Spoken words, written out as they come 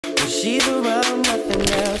she's around, nothing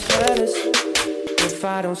else matters. If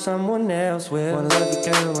I don't, someone else will. Wanna love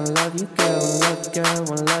you, girl, wanna love you, girl, wanna love you, girl,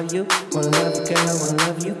 wanna love you. Wanna love you, girl, wanna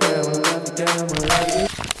love you, girl, wanna love you, girl, wanna love you.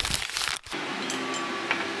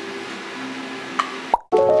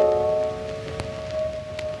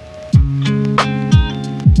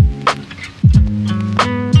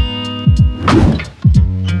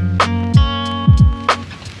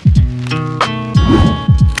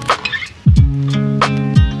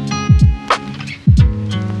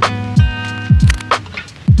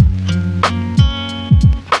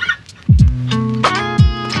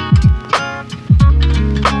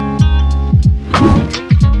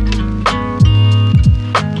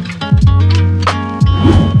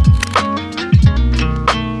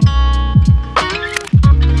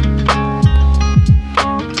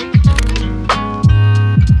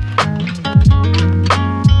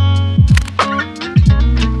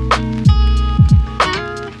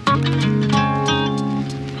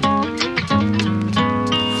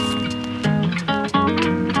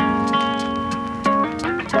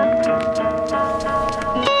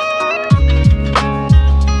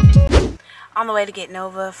 On the way to get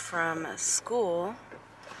Nova from school.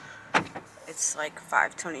 It's like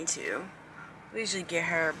 5:22. We usually get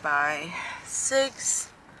her by 6.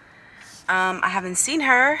 I haven't seen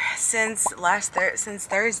her since since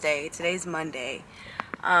Thursday. Today's Monday.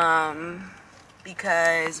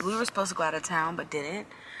 Because we were supposed to go out of town but didn't.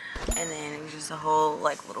 And then it was just a whole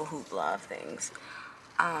like little hoopla of things.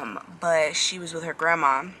 But she was with her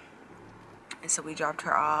grandma. And so we dropped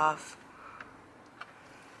her off.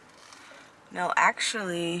 No,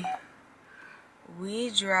 actually, we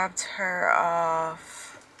dropped her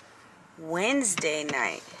off Wednesday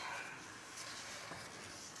night.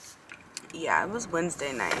 Yeah, it was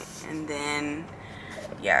Wednesday night. And then,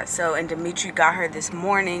 yeah, so, and Dimitri got her this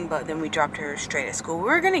morning, but then we dropped her straight at school. We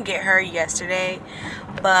were going to get her yesterday,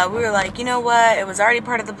 but we were like, you know what? It was already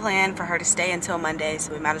part of the plan for her to stay until Monday,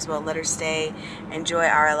 so we might as well let her stay, enjoy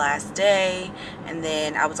our last day. And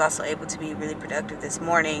then I was also able to be really productive this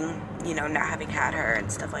morning, you know, not having had her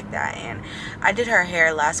and stuff like that. And I did her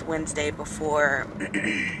hair last Wednesday before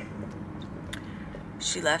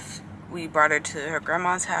she left. We brought her to her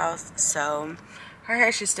grandma's house, so her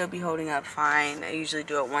hair should still be holding up fine. I usually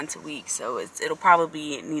do it once a week, so it'll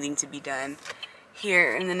probably be needing to be done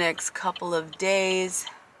here in the next couple of days.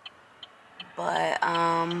 But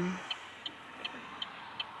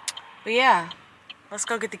yeah, let's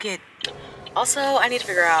go get the kid. Also, I need to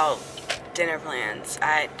figure out dinner plans.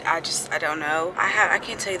 I don't know. I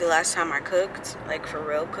can't tell you the last time I cooked, like for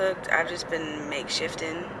real cooked. I've just been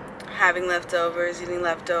makeshifting, having leftovers, eating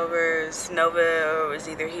leftovers. Nova was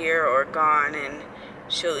either here or gone, and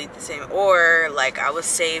she'll eat the same. Or like I was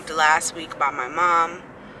saved last week by my mom,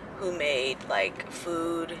 who made like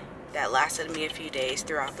food that lasted me a few days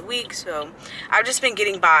throughout the week. So I've just been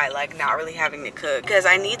getting by, like not really having to cook, because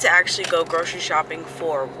I need to actually go grocery shopping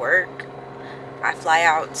for work. I fly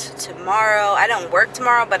out tomorrow. I don't work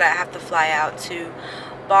tomorrow, but I have to fly out to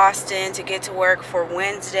Boston to get to work for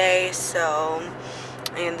Wednesday. So,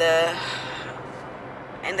 and the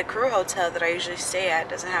crew hotel that I usually stay at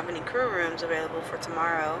doesn't have any crew rooms available for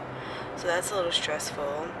tomorrow. So that's a little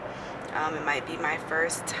stressful. It might be my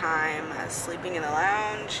first time sleeping in the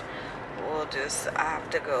lounge. I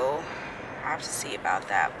have to see about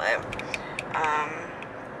that. But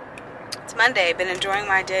it's Monday. Been enjoying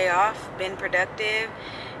my day off, been productive,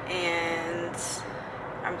 and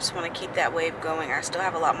I just want to keep that wave going. I still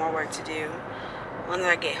have a lot more work to do when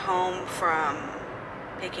I get home from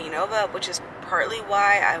picking Nova up, which is partly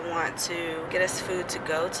why I want to get us food to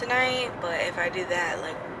go tonight. But if I do that,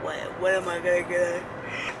 like what am I gonna get?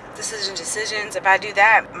 Decisions. If I do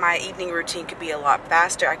that, my evening routine could be a lot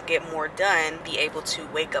faster. I could get more done, be able to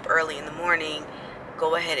wake up early in the morning,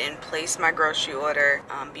 go ahead and place my grocery order,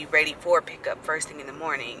 be ready for pickup first thing in the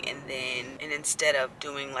morning, and instead of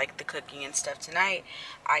doing like the cooking and stuff tonight,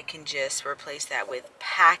 I can just replace that with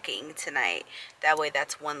packing tonight. That way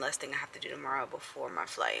that's one less thing I have to do tomorrow before my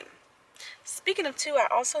flight. Speaking of I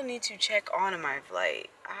also need to check on my flight.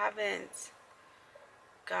 I haven't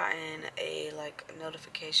gotten a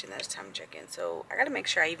notification that it's time to check in, so I gotta make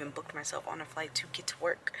sure I even booked myself on a flight to get to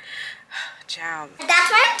work. Ciao.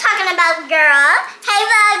 That's what I'm talking about, girl. Hey,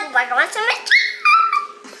 Vug, we're going to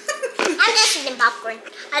I'm just eating popcorn.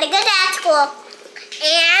 I had to go to that school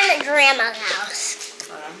and grandma's house.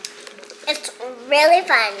 It's really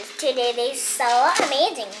fun. Today is so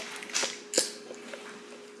amazing.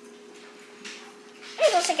 Maybe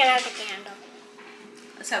we'll take another candle.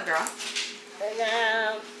 What's up, girl?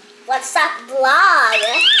 What's up, vlog?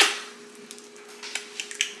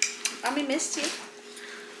 Mommy missed you.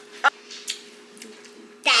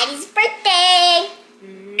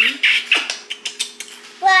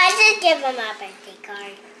 give him my birthday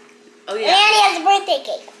card. Oh yeah. And he has a birthday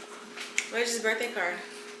cake. Where's his birthday card?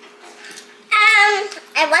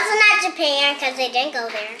 I wasn't at Japan because they didn't go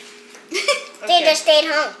there. Okay. They just stayed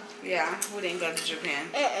home. Yeah, we didn't go to Japan.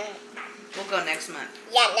 We'll go next month.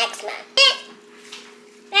 Yeah, next month.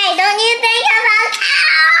 Hey, don't you think about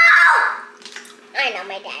cow? I know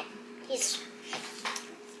my dad. He's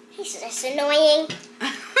just annoying.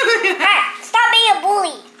 Hey, stop being a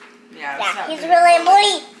bully. Yeah, he's really a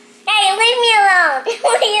bully. Hey, leave me alone.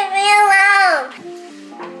 Leave me alone.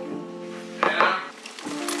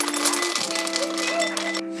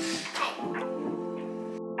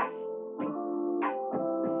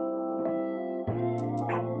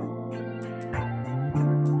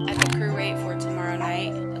 At the crew rate for tomorrow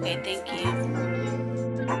night. Okay, thank you.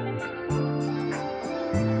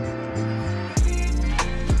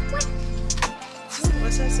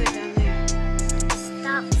 What's that say down there?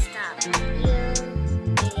 Stop. You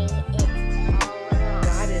getting it all wrong.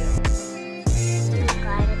 Got it. You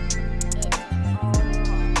got it all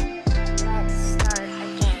wrong. Let's start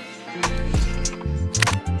again.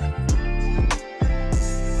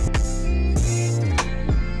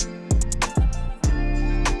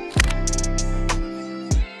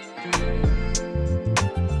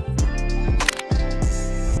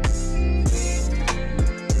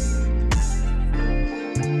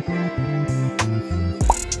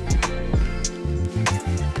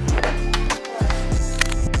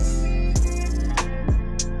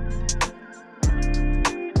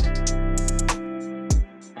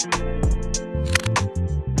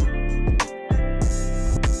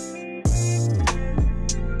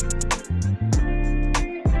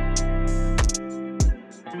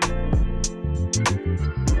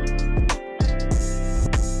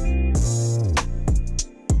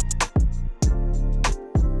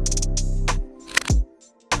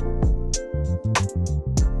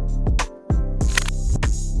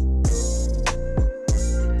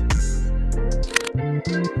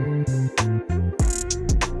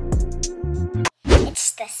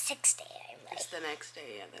 It's the 6th day, I read. It's the next day,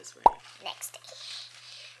 yeah, that's right. Next day.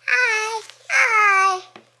 Hi.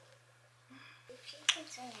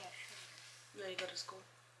 You ready to go to school?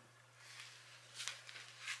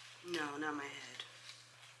 No, not my head.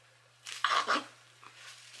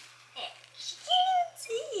 She didn't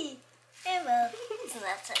see. I will. So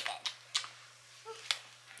that's okay.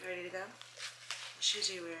 You ready to go? What shoes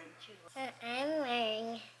are you wearing? So I'm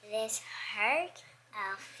wearing this heart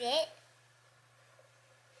outfit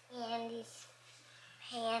and these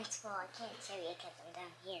pants. Well, I can't show you because I'm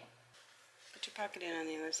down here. Put your pocket in on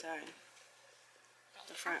the other side.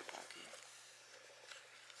 The front pocket.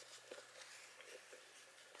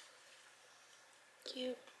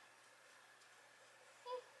 Cute.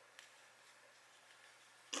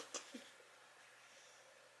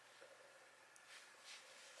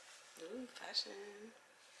 Ooh, fashion.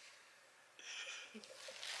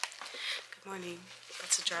 Good morning.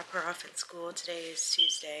 Let's drop her off at school. Today is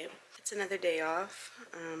Tuesday. It's another day off.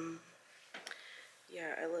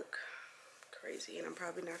 Yeah, I look crazy and I'm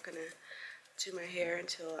probably not gonna do my hair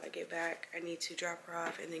until I get back. I need to drop her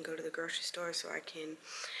off and then go to the grocery store so I can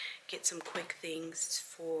get some quick things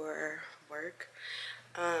for work.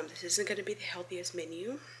 This isn't going to be the healthiest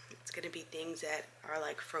menu. It's going to be things that are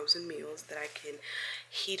like frozen meals that I can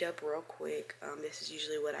heat up real quick. This is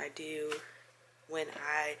usually what I do when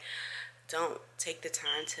I don't take the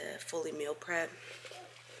time to fully meal prep.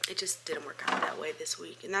 It just didn't work out that way this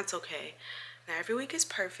week, and that's okay. Now, every week is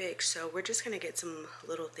perfect, so we're just going to get some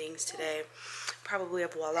little things today. Probably a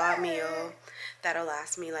voila meal that'll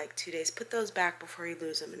last me like 2 days. Put those back before you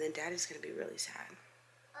lose them, and then Daddy's going to be really sad.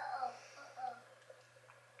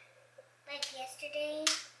 Like yesterday,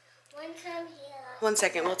 one time he... 1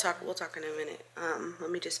 second, we'll talk in a minute.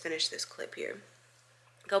 Let me just finish this clip here.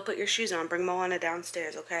 Go put your shoes on. Bring Moana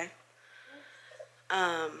downstairs, okay?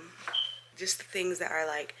 Just the things that are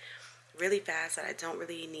like really fast that I don't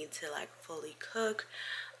really need to like fully cook,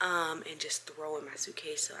 and just throw in my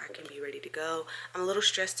suitcase so I can be ready to go. I'm a little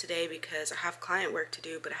stressed today because I have client work to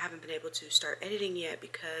do, but I haven't been able to start editing yet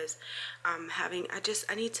because I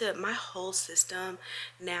need to, my whole system,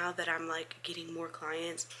 now that I'm like getting more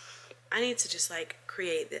clients, I need to just like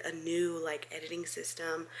create a new like editing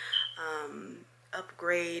system,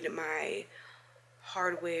 upgrade my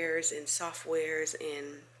hardwares and softwares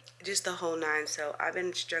and just the whole nine. So I've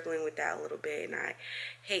been struggling with that a little bit, and I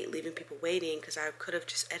hate leaving people waiting because I could have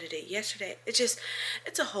just edited yesterday.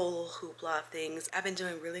 It's a whole hoopla of things. I've been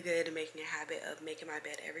doing really good and making a habit of making my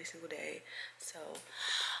bed every single day. So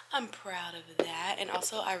I'm proud of that. And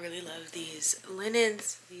also I really love these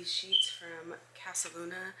linens, these sheets from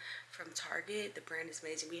Casaluna from Target. The brand is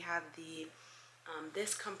amazing. We have the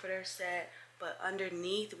this comforter set, but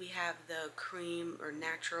underneath we have the cream or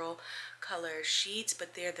natural color sheets,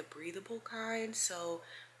 but they're the breathable kind, so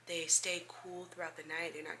they stay cool throughout the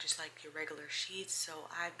night. They're not just like your regular sheets. So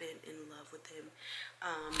I've been in love with them.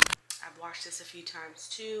 I've washed this a few times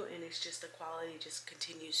too, and it's just the quality just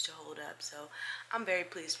continues to hold up. So I'm very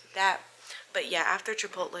pleased with that. But yeah, after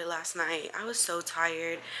Chipotle last night, I was so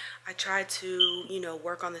tired. I tried to, you know,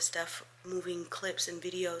 work on the stuff, moving clips and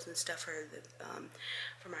videos and stuff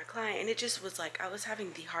for my client, and it just was like I was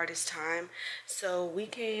having the hardest time. So we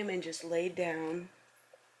came and just laid down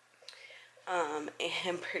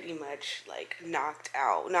and pretty much like knocked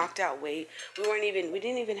out weight. We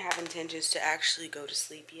didn't even have intentions to actually go to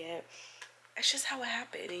sleep yet. It's just how it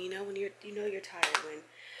happened. And you know, when you're tired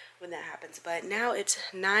when that happens. But now it's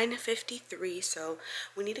 9:53, so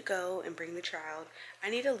we need to go and bring the child. I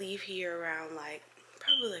need to leave here around like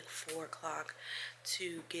probably like 4 o'clock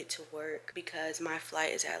to get to work because my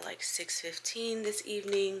flight is at like 6:15 this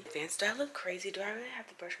evening. Advanced, do I look crazy? Do I really have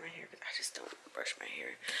to brush my hair? Because I just don't brush my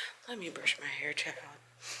hair. Let me brush my hair, child.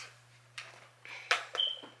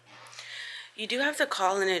 You do have to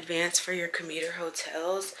call in advance for your commuter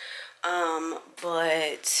hotels,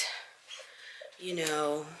 but you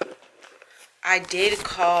know, I did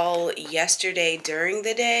call yesterday during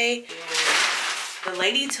the day. The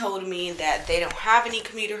lady told me that they don't have any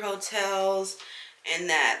commuter hotels and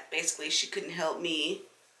that basically she couldn't help me.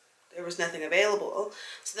 There was nothing available.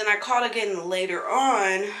 So then I called again later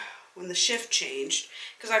on when the shift changed,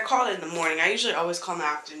 because I called in the morning. I usually always call in the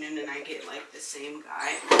afternoon and I get like the same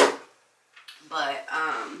guy. But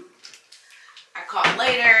I called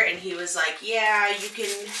later and he was like, yeah, you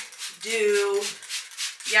can do,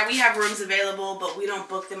 yeah, we have rooms available, but we don't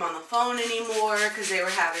book them on the phone anymore because they were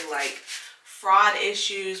having like fraud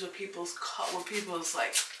issues with people's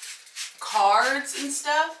like cards and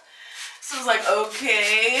stuff. So I was like,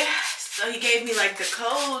 okay. So he gave me like the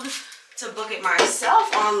code to book it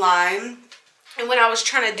myself online, and when I was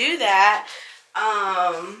trying to do that,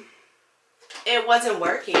 it wasn't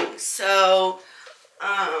working. So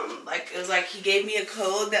like it was like he gave me a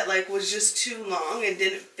code that like was just too long and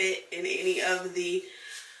didn't fit in any of the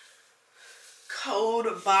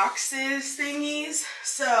code boxes thingies.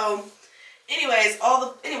 So anyways,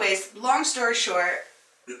 long story short,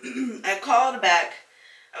 I called back.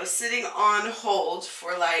 I was sitting on hold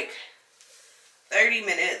for like 30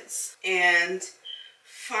 minutes and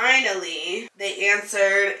finally they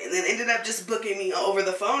answered and then ended up just booking me over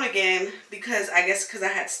the phone again because I guess because I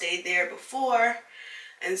had stayed there before,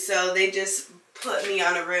 and so they just put me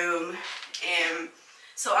on a room, and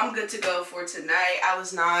so I'm good to go for tonight.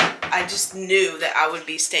 I just knew that I would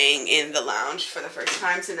be staying in the lounge for the first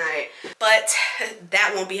time tonight, but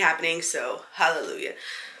that won't be happening, so hallelujah.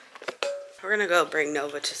 We're gonna go bring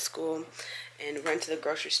Nova to school and run to the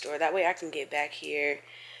grocery store. That way I can get back here,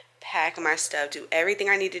 pack my stuff, do everything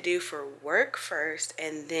I need to do for work first,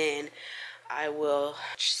 and then I will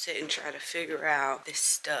sit and try to figure out this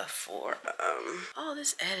stuff for all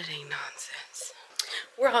this editing nonsense.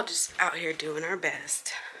 We're all just out here doing our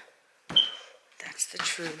best. That's the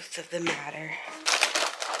truth of the matter.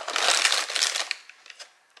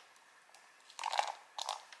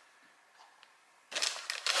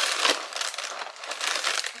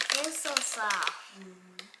 It feels so soft.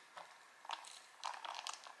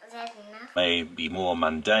 Is that enough? May be more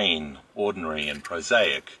mundane, ordinary and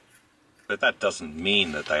prosaic, but that doesn't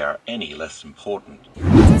mean that they are any less important.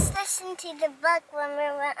 Just listen to the book when we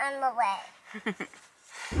were on the way.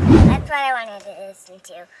 That's what I wanted to listen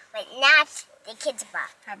to, but not the kids'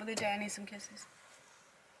 book. Happily Day, I need some kisses.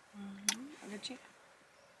 I'll get you.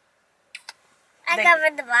 I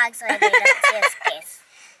covered the box so I didn't see us kiss.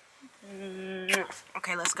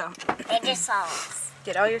 Okay, let's go. They just saw us.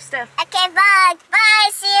 Get all your stuff. Okay, bye. Bye.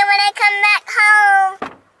 See you when I come back home.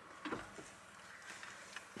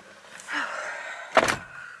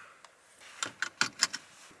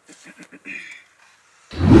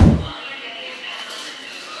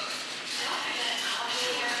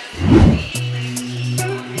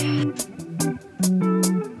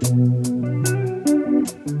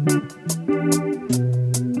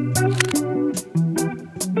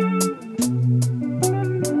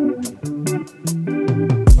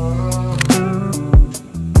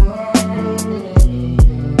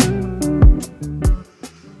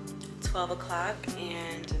 12 o'clock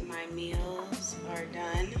and my meals are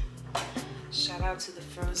done. Shout out to the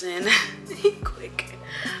frozen quick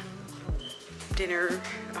dinner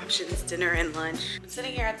options, dinner and lunch. I'm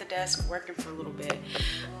sitting here at the desk working for a little bit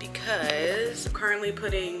because I'm currently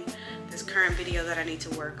putting this current video that I need to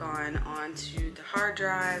work on onto the hard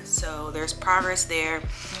drive. So there's progress there.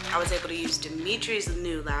 I was able to use Dimitri's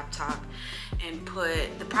new laptop and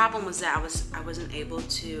the problem was that I wasn't able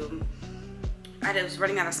to, I was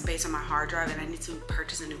running out of space on my hard drive and I need to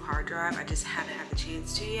purchase a new hard drive. I just haven't had the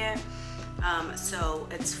chance to yet. So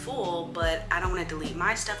it's full, but I don't want to delete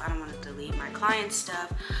my stuff. I don't want to delete my client's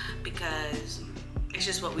stuff because it's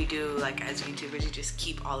just what we do, like as YouTubers, you just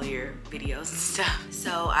keep all of your videos and stuff.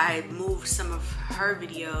 So I moved some of her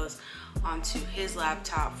videos onto his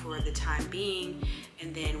laptop for the time being,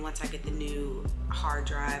 and then once I get the new hard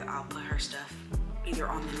drive, I'll put her stuff either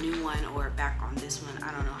on the new one or back on this one.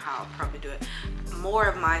 I don't know how I'll probably do it. More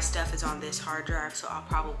of my stuff is on this hard drive, so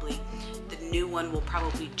the new one will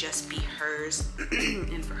probably just be hers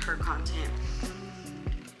and for her content.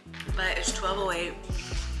 But it's 12:08,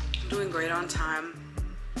 I'm doing great on time.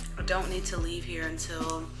 I don't need to leave here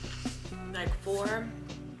until like 4.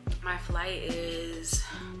 My flight is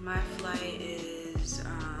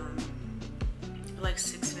like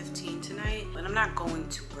 6:15 tonight, but I'm not going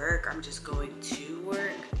to work. I'm just going to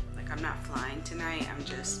work. Like I'm not flying tonight. I'm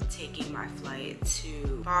just taking my flight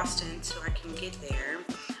to Boston so I can get there.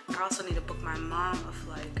 I also need to book my mom a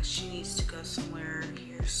flight because she needs to go somewhere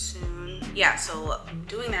here soon. Yeah, so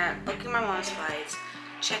doing that, booking my mom's flights,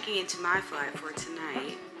 checking into my flight for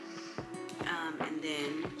tonight,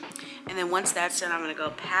 and then once that's done, I'm gonna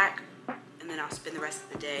go pack, and then I'll spend the rest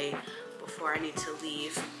of the day before I need to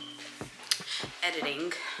leave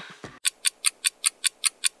editing.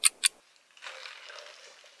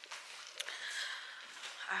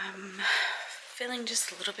 I'm feeling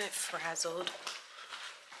just a little bit frazzled.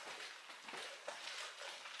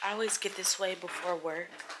 I always get this way before work.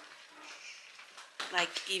 Like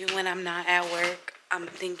even when I'm not at work, I'm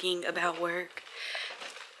thinking about work,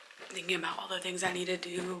 thinking about all the things I need to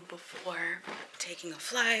do before taking a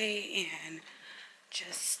flight, and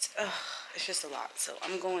just, it's just a lot. So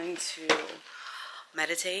I'm going to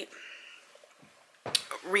meditate,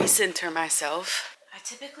 recenter myself. I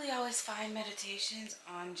typically always find meditations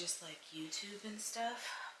on just like YouTube and stuff,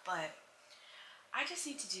 but I just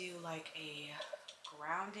need to do like a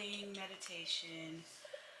grounding meditation,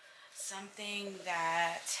 something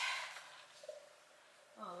that,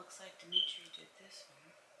 oh, it looks like Dimitri did this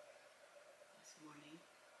one this morning.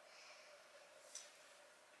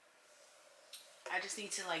 I just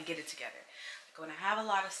need to like get it together. Like when I have a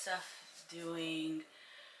lot of stuff doing,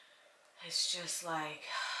 it's just like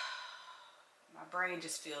my brain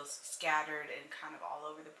just feels scattered and kind of all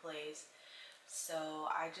over the place. So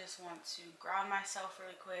I just want to ground myself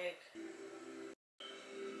really quick.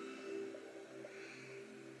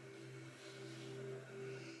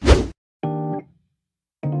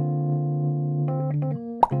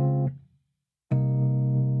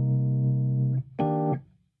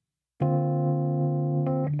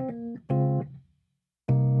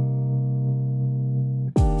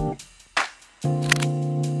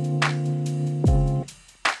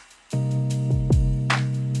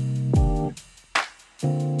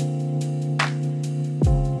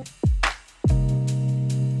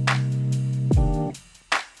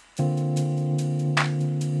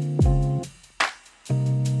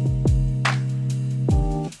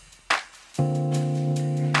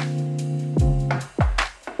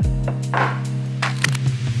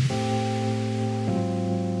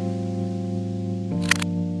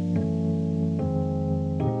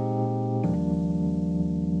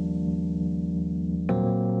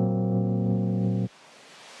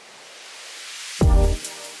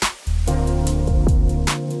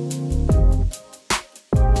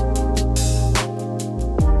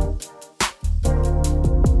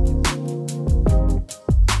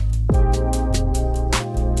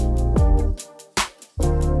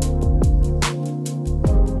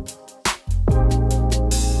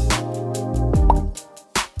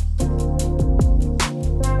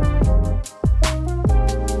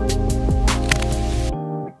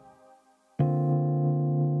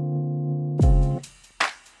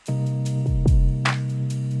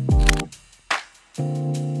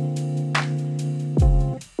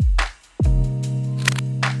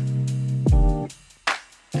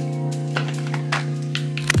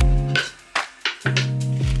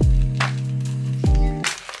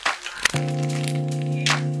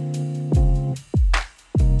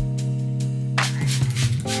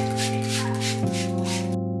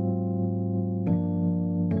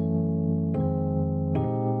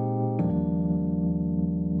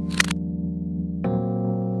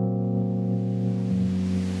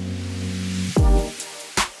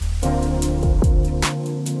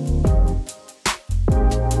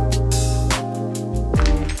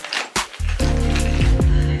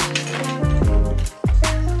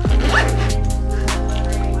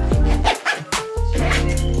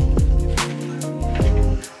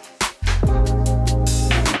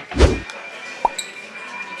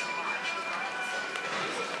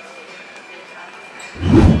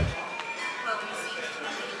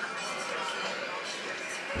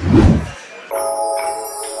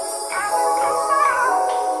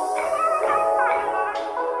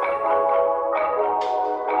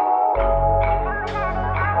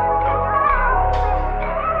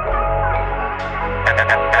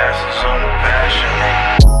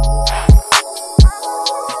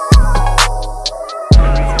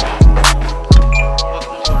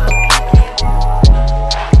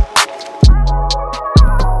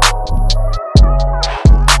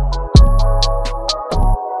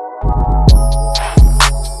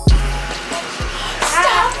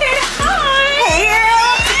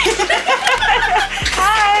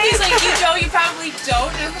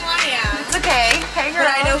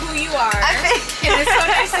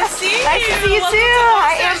 see you. Nice to see you too.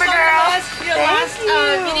 Hi, Amber girl. Your last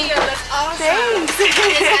video. That's awesome. Thanks.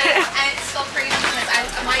 And it's so crazy because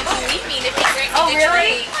I might be leaving if you drink. Oh,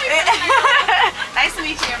 really? Nice to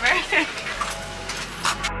meet you, Amber.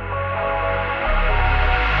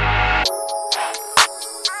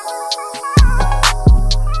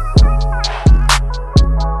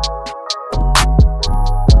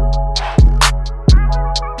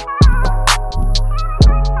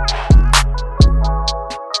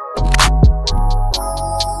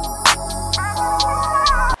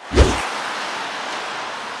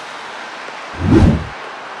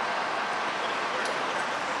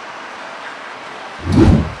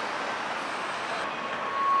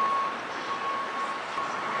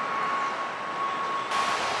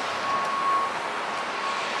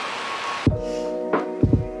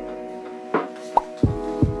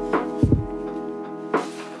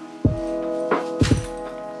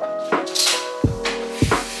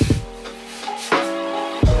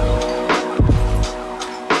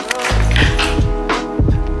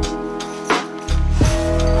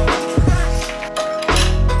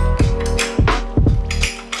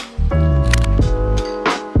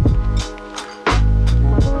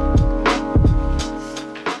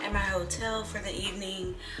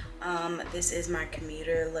 This is my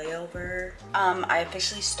commuter layover. I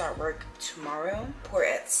officially start work tomorrow. Port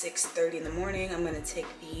at 6:30 in the morning. I'm gonna take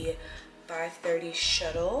the 5:30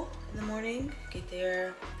 shuttle in the morning. Get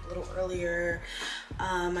there a little earlier.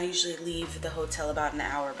 I usually leave the hotel about an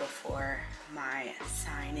hour before my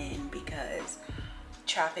sign in because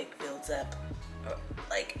traffic builds up.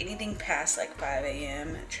 Like anything past like 5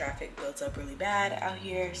 a.m. traffic builds up really bad out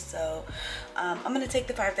here. So I'm gonna take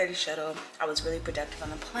the 5:30 shuttle. I was really productive on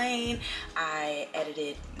the plane. I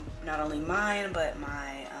edited not only mine but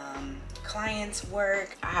my clients'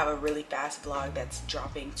 work. I have a really fast vlog that's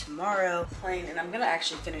dropping tomorrow and I'm gonna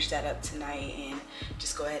actually finish that up tonight and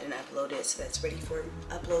just go ahead and upload it so that's ready for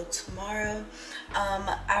upload tomorrow.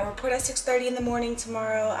 I report at 6:30 in the morning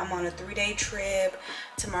tomorrow. I'm on a 3-day trip.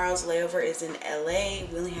 Tomorrow's layover is in LA.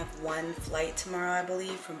 We only have one flight tomorrow, I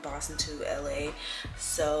believe, from Boston to LA,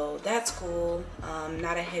 so that's cool.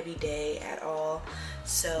 Not a heavy day at all.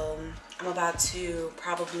 So I'm about to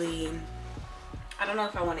probably, I don't know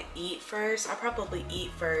if I want to eat first. I'll probably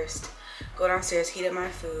eat first, go downstairs, heat up my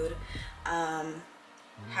food,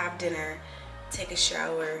 have dinner, take a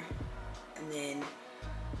shower, and then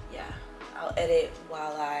yeah, I'll edit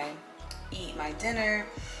while I eat my dinner.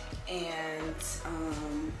 And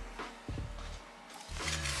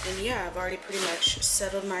yeah, I've already pretty much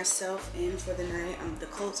settled myself in for the night. The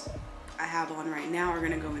clothes I have on right now are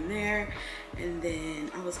gonna go in there, and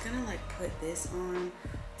then I was gonna like put this on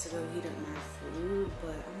to go heat up my food,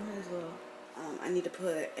 but I might as well. I need to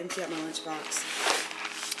empty out my lunchbox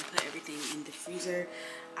and put everything in the freezer.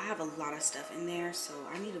 I have a lot of stuff in there, so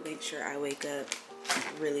I need to make sure I wake up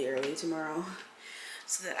really early tomorrow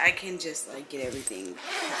so that I can just like get everything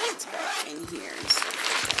packed back in here and stuff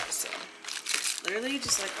like that. So literally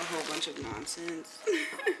just like a whole bunch of nonsense.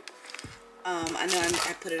 I know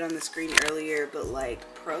I put it on the screen earlier, but like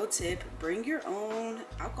pro tip, bring your own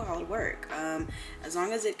alcohol to work. As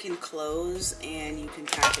long as it can close and you can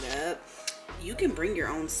pack it up, you can bring your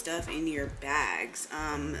own stuff in your bags.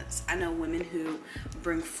 I know women who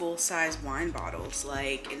bring full-size wine bottles,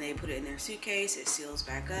 like, and they put it in their suitcase, it seals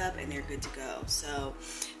back up, and they're good to go. So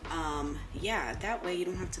yeah, that way you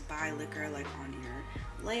don't have to buy liquor like on your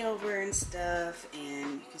layover and stuff,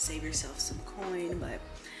 and you can save yourself some coin. But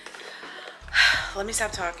let me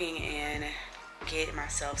stop talking and get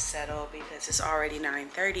myself settled because it's already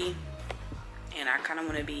 9:30 and I kind of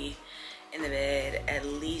want to be in the bed at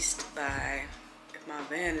least by, if my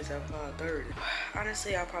van is at 5:30.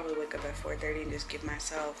 Honestly, I'll probably wake up at 4:30 and just give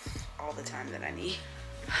myself all the time that I need.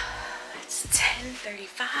 It's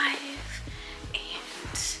 10:35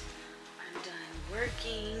 and I'm done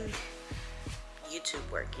working, YouTube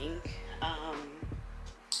working,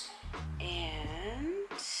 and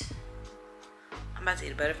I'm about to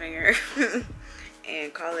eat a Butterfinger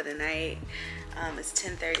and call it a night. It's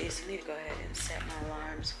 10:30, so I need to go ahead and set my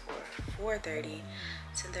alarms for 4:30,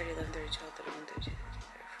 10:30, 11:30, 12:30, 1:30, 2:30,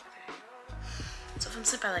 4:30. So if I'm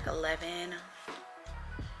asleep by like 11,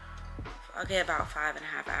 I'll get about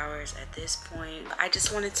 5.5 hours at this point. I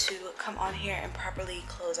just wanted to come on here and properly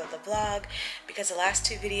close out the vlog because the last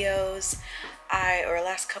two videos,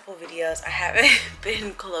 last couple videos, I haven't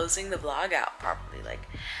been closing the vlog out properly. Like,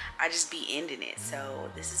 I just be ending it.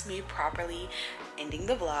 So this is me properly ending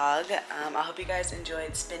the vlog. I hope you guys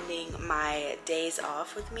enjoyed spending my days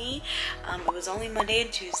off with me. It was only Monday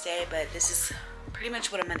and Tuesday, but this is pretty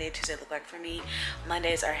much what a Monday and Tuesday look like for me.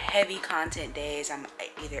 Mondays are heavy content days. I'm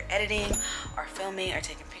either editing or filming or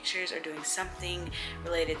taking pictures or doing something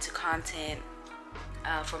related to content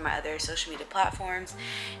for my other social media platforms.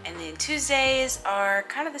 And then Tuesdays are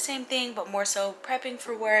kind of the same thing, but more so prepping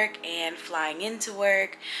for work and flying into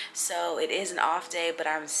work. So it is an off day, but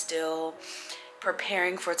I'm still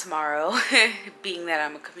preparing for tomorrow being that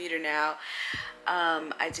I'm a commuter now.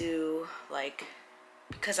 I do, like,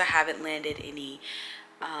 because I haven't landed any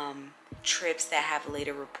trips that have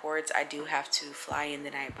later reports, I do have to fly in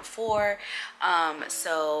the night before.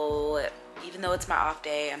 So even though it's my off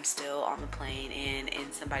day, I'm still on the plane and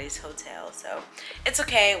in somebody's hotel. So it's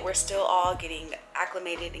okay. We're still all getting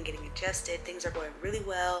acclimated and getting adjusted. Things are going really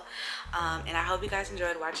well. And I hope you guys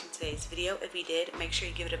enjoyed watching today's video. If you did, make sure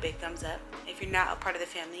you give it a big thumbs up. If you're not a part of the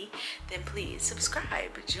family, then please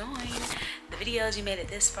subscribe, join the videos. You made it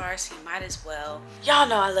this far, so you might as well. Y'all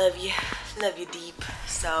know I love you deep.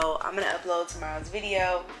 So I'm gonna upload tomorrow's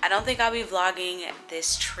video. I don't think I'll be vlogging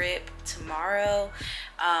this trip tomorrow,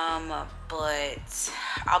 but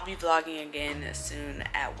I'll be vlogging again soon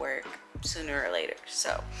at work, sooner or later.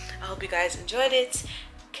 So I hope you guys enjoyed it.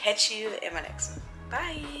 Catch you in my next one.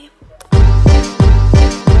 Bye.